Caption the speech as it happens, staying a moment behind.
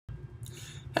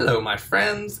Hello, my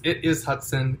friends. It is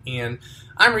Hudson, and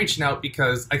I'm reaching out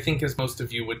because I think, as most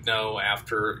of you would know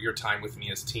after your time with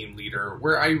me as team leader,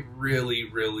 where I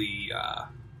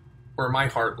where my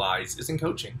heart lies is in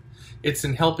coaching. It's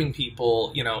in helping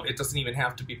people. It doesn't even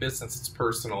have to be business, it's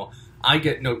personal. I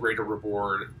get no greater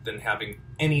reward than having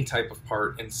any type of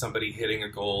part in somebody hitting a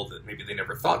goal that maybe they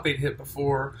never thought they'd hit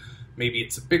before. Maybe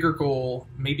it's a bigger goal.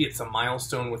 Maybe it's a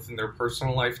milestone within their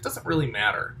personal life. It doesn't really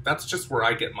matter. That's just where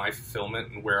I get my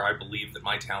fulfillment and where I believe that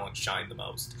my talents shine the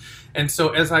most. And so,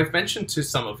 as I've mentioned to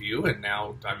some of you, and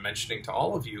now I'm mentioning to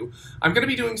all of you, I'm going to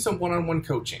be doing some one-on-one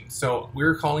coaching. So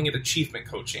we're calling it achievement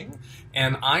coaching.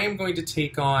 And I am going to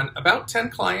take on about 10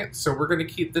 clients. So we're going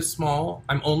to keep this small.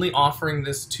 I'm only offering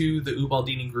this to the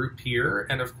Ubaldini group here.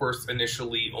 And of course,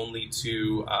 initially only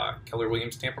to Keller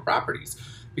Williams Tampa Properties,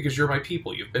 because you're my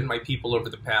people. You've been my people over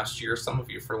the past year, some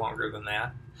of you for longer than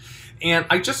that. And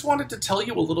I just wanted to tell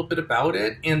you a little bit about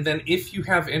it, and then if you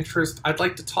have interest, I'd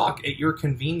like to talk at your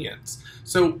convenience.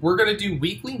 So we're going to do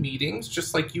weekly meetings,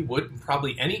 just like you would in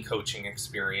probably any coaching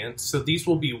experience. So these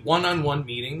will be one-on-one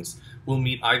meetings. We'll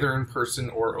meet either in person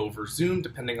or over Zoom,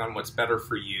 depending on what's better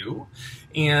for you.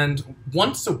 And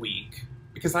once a week,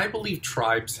 because I believe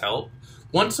tribes help,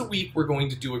 once a week, we're going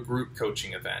to do a group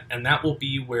coaching event, and that will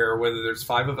be where, whether there's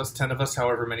 5 of us, 10 of us,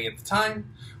 however many at the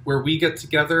time, where we get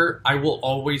together. I will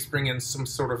always bring in some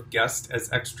sort of guest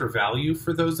as extra value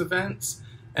for those events,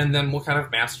 and then we'll kind of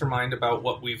mastermind about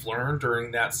what we've learned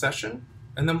during that session,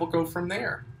 and then we'll go from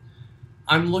there.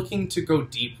 I'm looking to go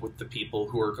deep with the people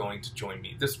who are going to join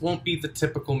me. This won't be the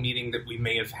typical meeting that we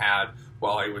may have had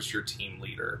while I was your team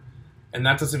leader, and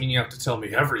that doesn't mean you have to tell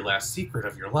me every last secret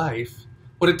of your life.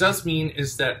 What it does mean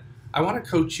is that I want to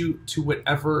coach you to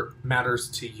whatever matters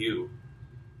to you.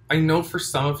 I know for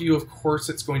some of you, of course,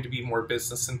 it's going to be more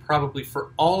business, and probably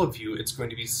for all of you, it's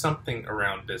going to be something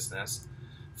around business.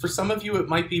 For some of you, it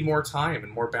might be more time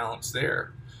and more balance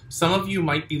there. Some of you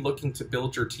might be looking to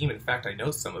build your team. In fact, I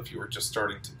know some of you are just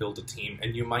starting to build a team,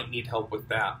 and you might need help with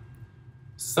that.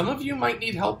 Some of you might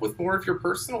need help with more of your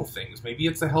personal things. Maybe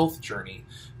it's a health journey.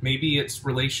 Maybe it's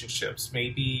relationships.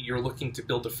 Maybe you're looking to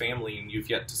build a family and you've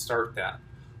yet to start that.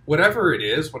 Whatever it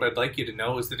is, what I'd like you to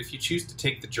know is that if you choose to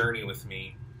take the journey with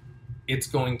me, it's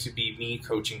going to be me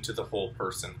coaching to the whole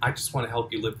person. I just want to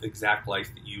help you live the exact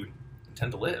life that you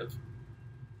intend to live.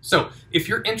 So if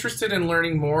you're interested in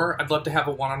learning more, I'd love to have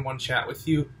a one-on-one chat with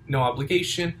you. No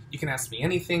obligation. You can ask me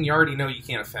anything. You already know you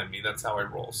can't offend me. That's how I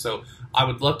roll. So I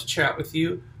would love to chat with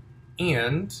you,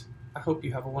 and I hope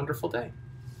you have a wonderful day.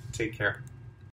 Take care.